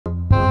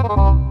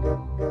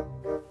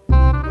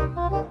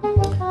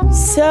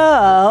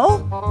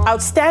So,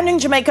 outstanding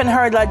Jamaican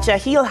hurdler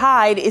Jahil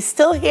Hyde is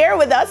still here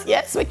with us.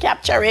 Yes, we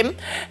capture him.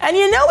 And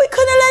you know, we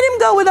couldn't let him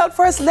go without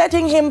first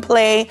letting him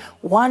play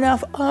one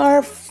of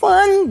our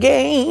fun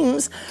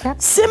games.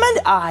 Yep. Sim and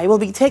I will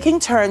be taking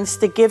turns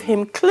to give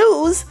him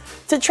clues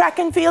to track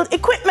and field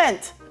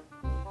equipment.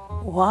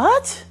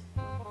 What?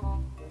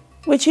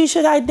 Which he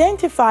should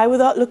identify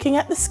without looking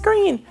at the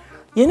screen.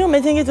 You know,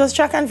 I think it was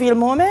track and field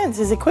moments.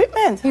 It's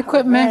equipment.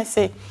 Equipment. I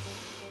see.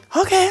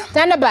 Okay.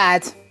 Then the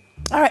bat.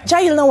 All right,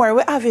 Jahil, no worry,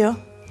 where have you? All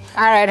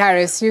right,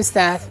 Harris, you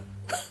start.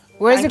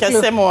 Where's the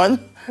clue? Simone.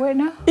 Where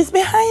now? It's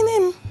behind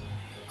him.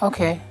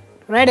 Okay,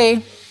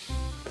 ready?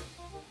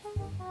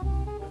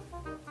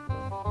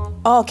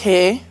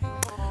 Okay.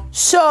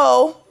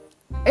 So,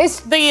 it's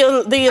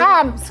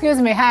the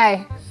excuse me,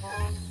 hi.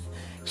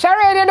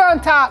 Charades, you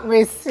don't talk,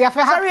 miss. You have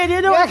to Charades,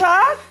 you don't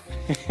talk?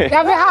 You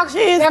have to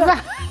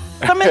hack.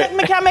 Come in,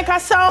 me can make a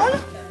sound.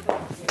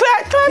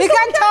 You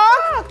can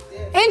talk?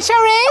 In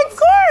charades? Of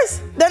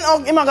course. Then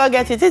I'm gonna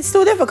get it. It's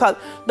too difficult.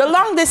 The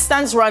long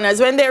distance runners,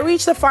 when they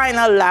reach the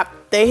final lap,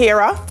 they hear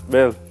a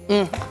bell.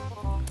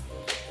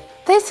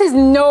 This is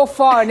no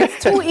fun. It's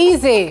too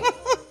easy.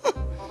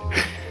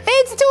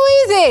 It's too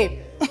easy.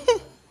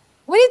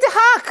 We need to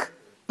hack.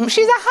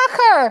 She's a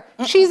hacker.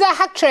 She's a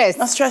hacktress.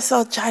 Not stress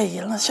out,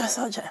 Jahil. Not stress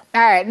out, Jahil.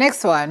 All right,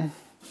 next one.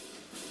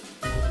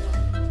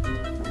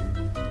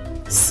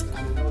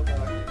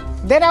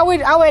 Then I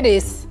will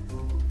this.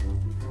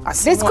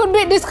 This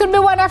could be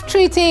one of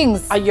three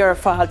things. Your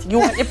fault. You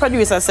want the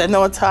producer said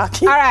no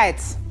talking. All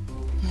right.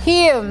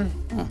 Here.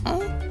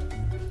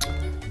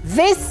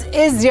 This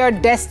is your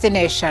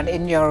destination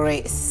in your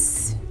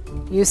race.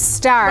 You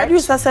start.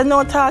 Producer said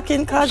no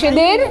talking cause she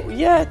did? You.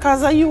 Yeah,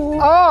 cause of you.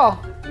 Oh.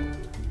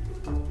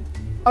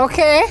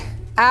 Okay.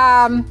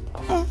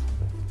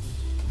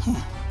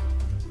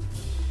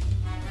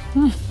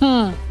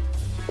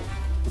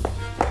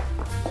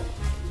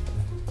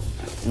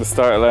 The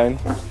start line.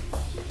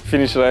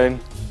 Finish line.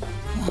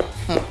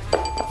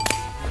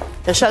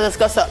 The shadows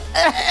go up.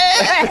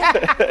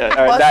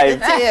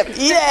 Dive.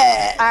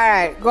 Yeah. All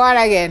right, go on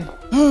again.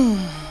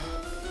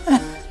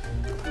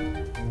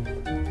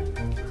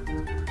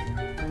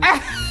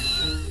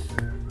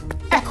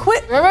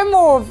 Quit.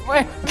 Remove.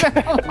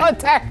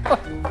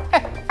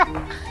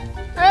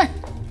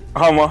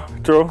 Hammer,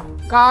 throw.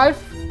 Golf.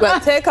 Well,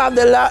 take off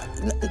the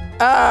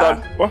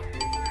what?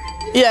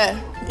 Yeah.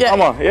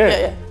 Hammer,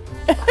 yeah.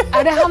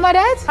 Are the hammer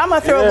that?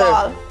 Hammer throw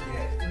ball.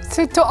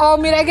 So to all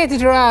me, I get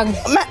it wrong.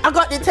 Man, I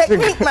got the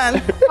technique,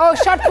 man. Oh,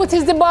 shot put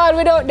is the ball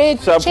without the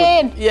shot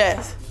chain. Put.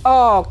 Yes.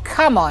 Oh,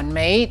 come on,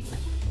 mate.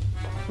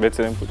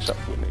 Better than put shot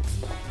put next.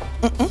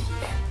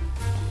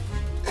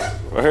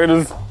 I heard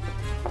this.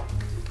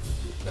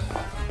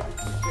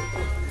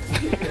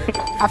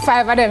 A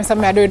 5 of them, so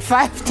I do it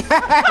 5 times.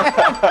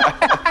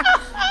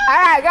 All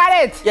right,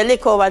 got it. You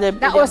lick over the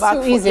that was back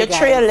too foot. easy, Your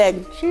trail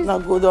leg. She's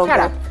not good on Shut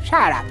up.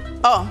 Shut up.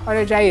 Oh. Or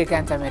the Jahil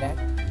can't tell me that.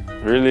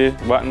 Really?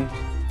 Button?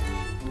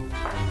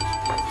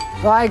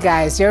 Boy,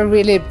 guys, you're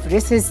really,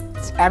 this is,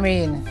 I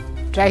mean,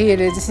 Jahil,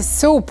 this is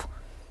soup.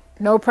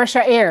 No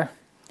pressure air.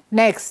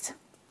 Next.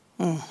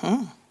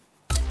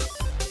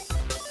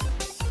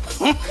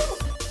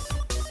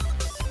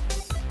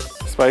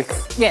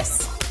 Spikes?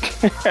 Yes.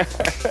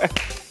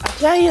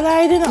 Jahil,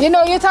 I didn't. You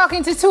know, you're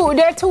talking to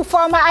there are two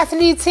former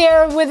athletes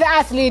here with the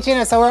athlete, you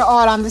know, so we're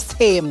all on the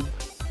same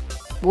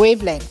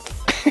wavelength.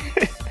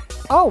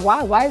 Oh,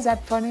 wow, why is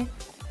that funny?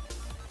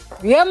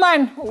 Yeah,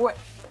 man.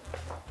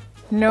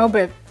 No,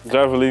 babe.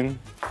 Javelin?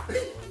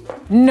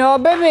 No,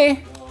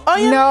 baby. Oh,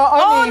 yeah. No,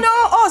 oh, no.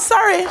 Oh,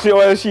 sorry.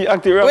 She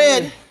acted.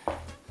 Wait.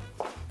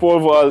 Pole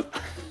vault.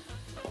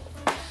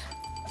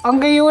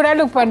 Uncle, you would have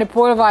looked on the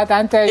pole vault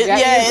and tell you.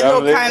 Yeah, it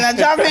looked kind of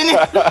jabbing.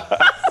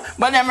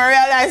 But then I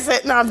realized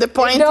it not have the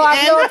point. No,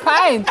 have no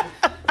point.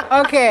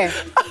 Okay.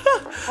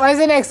 What's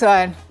the next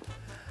one?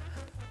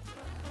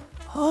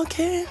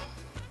 Okay.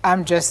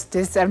 I'm just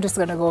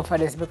gonna go for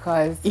this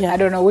because I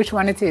don't know which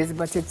one it is,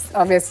 but it's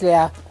obviously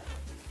a.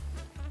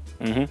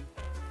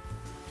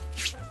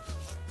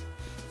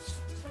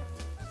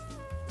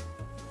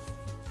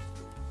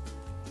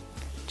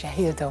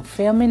 Jahil, don't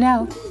fail me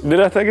now. Do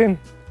that again.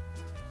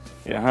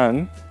 Your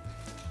hand.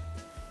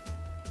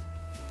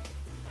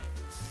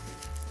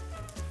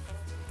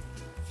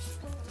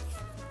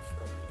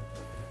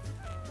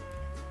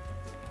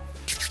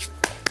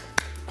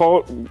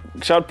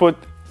 Shot put.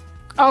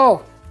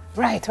 Oh,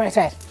 right.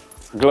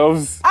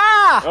 Gloves.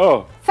 Ah!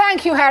 Oh.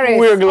 Thank you, Harris.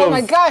 Wear gloves. Oh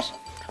my goch.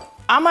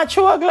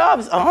 Amateur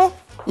gloves.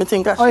 Me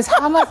think Oh, it's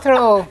hammer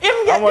throw.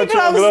 Him get the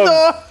gloves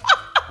though.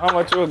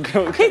 Amateur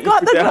gloves. He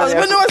got the gloves,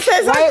 but no one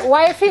says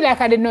Why I feel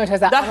like I didn't know it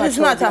was a that is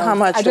not gloves. a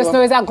amateur. I just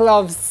know it's a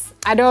gloves.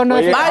 I don't know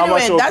if it's by the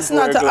way, that's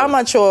not an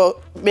amateur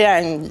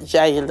behind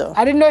Jahil though.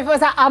 I didn't know if it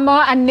was a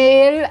hammer, a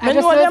nail. I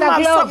just know it's a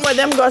glove. Some of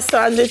them go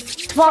stand the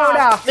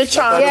powder. The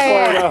charm.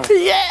 Yeah.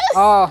 Yes.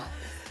 Oh.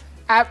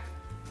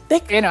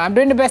 You know, I'm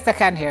doing the best I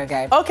can here,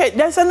 guys. Okay,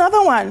 there's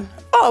another one.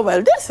 Oh,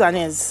 well, this one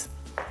is.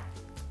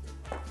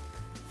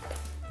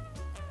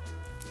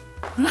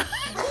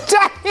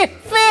 Jahil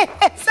face.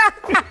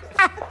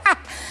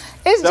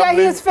 It's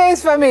Jahil's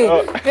face for me.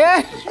 Oh.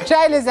 Yeah.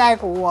 Jahil is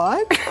like,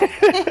 what?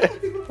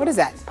 What is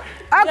that?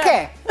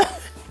 Okay. Yeah.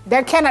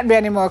 There cannot be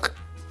any more.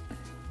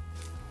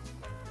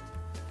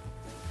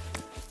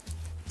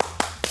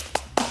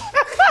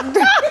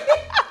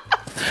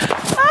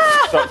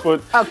 Shot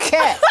put.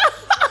 Okay.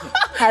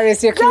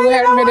 Harris, you're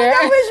clearing me there.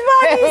 Which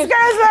one these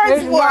girls learn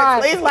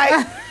sports? He's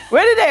like,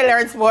 where did they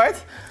learn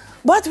sports?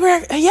 But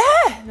we're,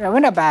 we're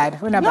not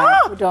bad. We're not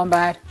bad. We're doing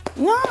bad.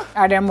 No.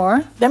 Are there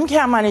more? Them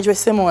can't manage with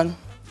Simone.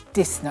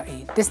 This not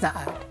it. This not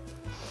hard.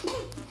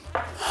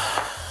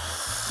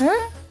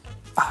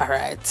 All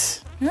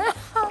right.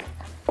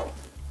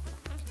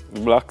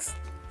 Blocks.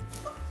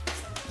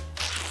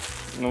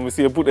 No, we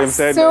see you put them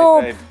side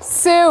by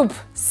side.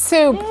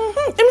 Soup.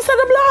 Him said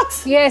the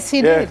blocks. Yes,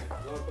 he did.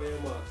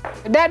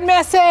 That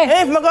may say.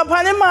 Hey, if I go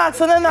upon the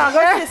marks, and then I go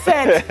to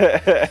set.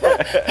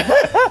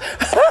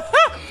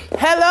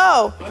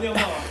 Hello.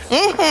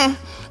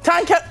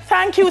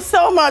 Thank you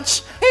so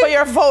much for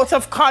your vote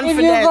of confidence.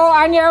 If you go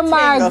on your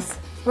marks,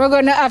 we're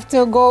going to have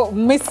to go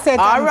miss set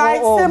and all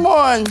right, go home.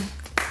 Simone.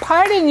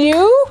 Pardon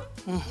you?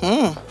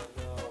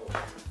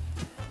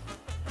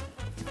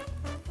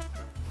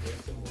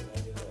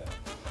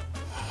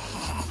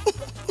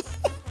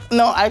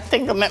 No, I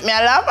think it made me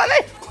laugh on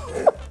it.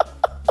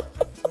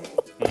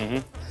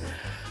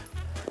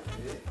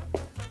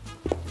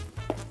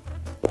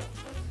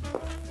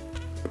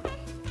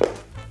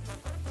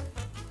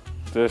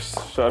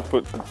 Just shot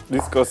put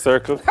disco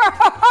circle.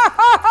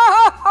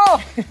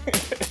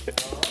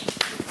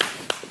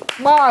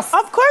 Boss.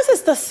 Of course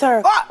it's the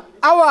circle.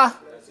 Our.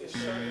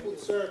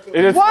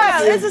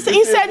 What?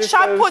 He said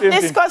shot put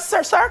discuss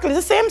circle. It's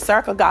the same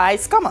circle,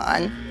 guys. Come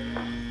on.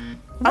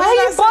 Why are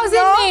you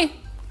buzzing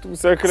me? Two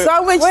circles.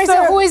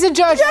 Who is the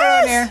judge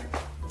around here?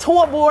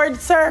 Toe board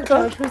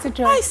circle. Who's the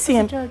judge? I see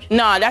him.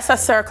 No, that's a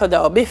circle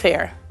though. Be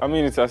fair. I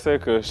mean, it's a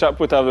circle. Shot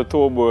put have the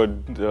toe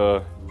board.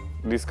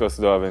 Discuss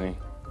don't have any.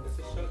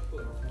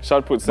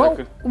 Shot put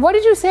circle. What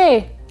did you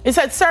say? It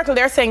said circle.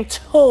 They're saying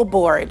toe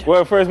board.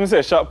 Well, first I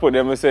said shot put,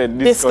 then I said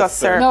discuss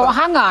circle. No,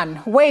 hang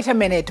on. Wait a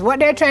minute. What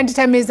they're trying to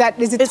tell me is that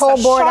it's a toe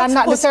board and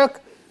not the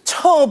circle.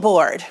 Toe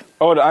board.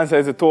 Oh, the answer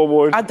is a toe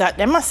board. I thought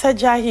they must say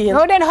Jahil.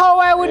 No, then how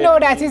I would know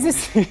that? Is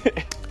this?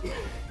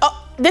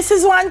 Oh, this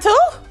is one too?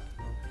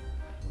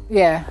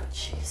 Yeah.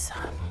 Jesus.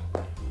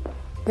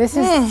 This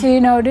is,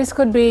 you know, this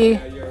could be.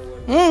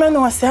 I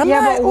know what I'm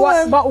yeah,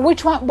 but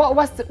which one?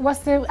 What's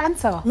the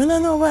answer? I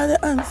don't know what the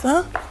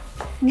answer.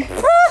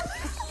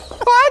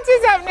 What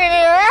is happening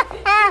here?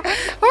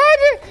 What?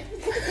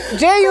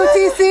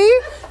 JUTC?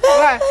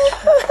 What?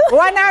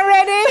 One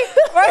already?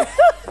 What?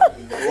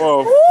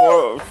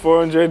 Whoa,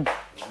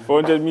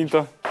 400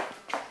 meter.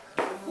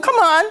 Come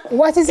on.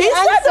 What is the answer?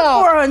 It's not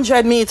the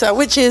 400 meter,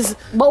 which is,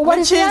 but what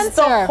is the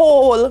answer? The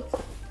whole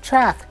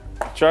track.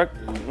 Track?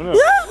 Yeah.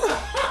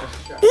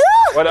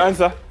 Yeah. What the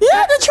answer?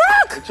 Yeah, the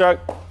track. The track.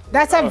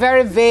 That's a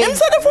very vague.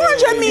 Instead of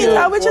 400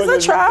 meter, which is a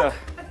track.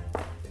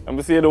 I'm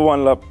gonna see the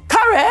one lap.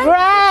 Correct.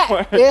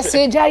 Right. You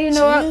see, Ja, you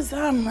know what?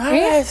 Jeez,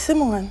 right,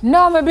 Simone.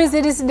 No, I'm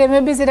busy this day.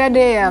 I'm busy that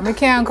day. I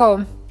can't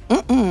come.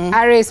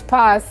 I race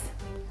pass.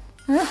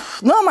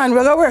 No, man,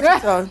 we're gonna work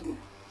it out.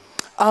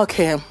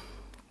 Okay.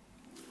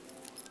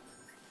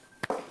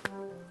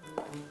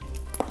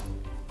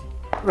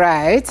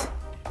 Right.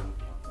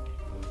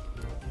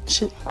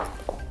 Shit.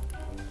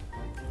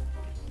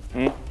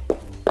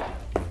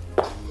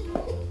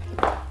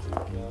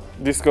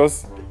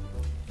 Discuss.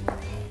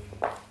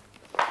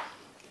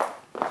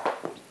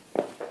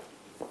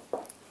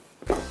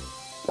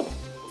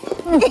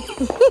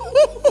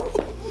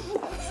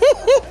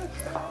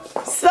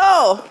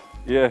 So.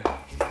 Yeah.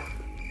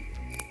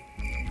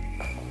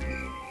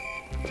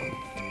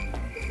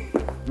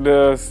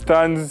 The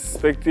stands,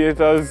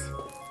 spectators,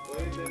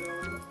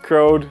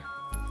 crowd,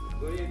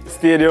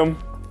 stadium.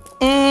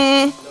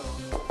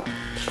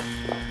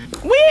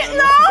 Wait,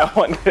 no.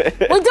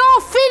 We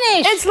don't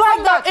finish. It's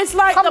like that. It's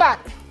like Come back.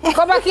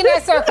 Come back in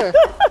that circle.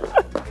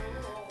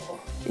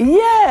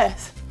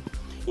 Yes.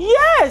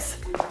 Yes.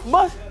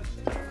 But.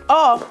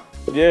 Oh.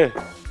 Yeah.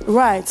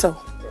 Right. So.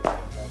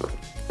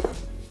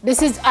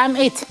 This is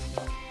it.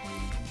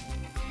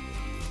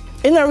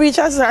 In a reach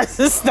as stands.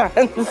 It's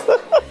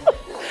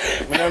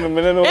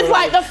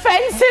like the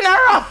fencing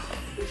around.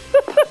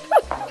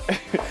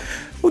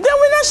 Then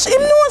we not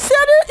him know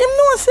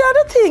see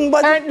the thing,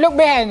 but look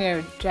behind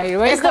you, Jay.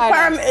 it's the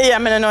yeah,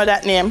 I know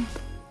that name.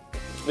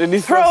 The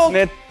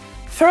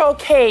throw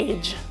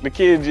cage. The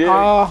cage, yeah.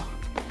 Oh.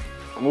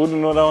 I wouldn't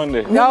know that one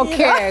there.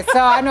 Okay, so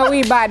I know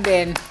we bad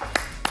then.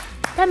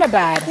 Kind of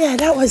bad. Yeah,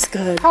 that was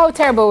good. How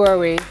terrible were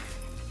we?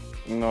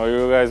 No,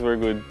 you guys were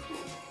good.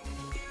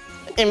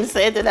 Him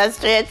say to that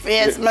straight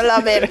face, me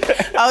love him.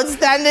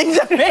 Outstanding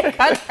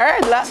Jamaican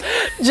hurdler.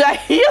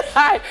 Jahil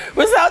Hyde.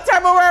 Without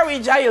terrible were we?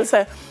 Jahil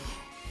said,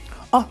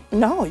 oh,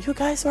 no, you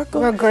guys were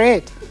good. We're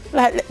great.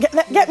 Like,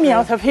 get me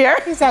out of here.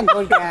 He's a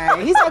good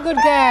guy. He's a good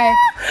guy.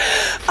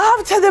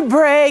 After the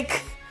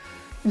break,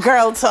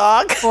 girl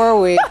talk. Were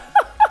we?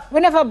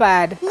 We're never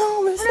bad.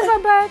 No, honestly.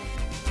 Never bad.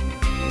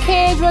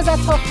 Cage was a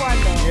tough one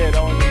though. Yeah,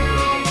 that one.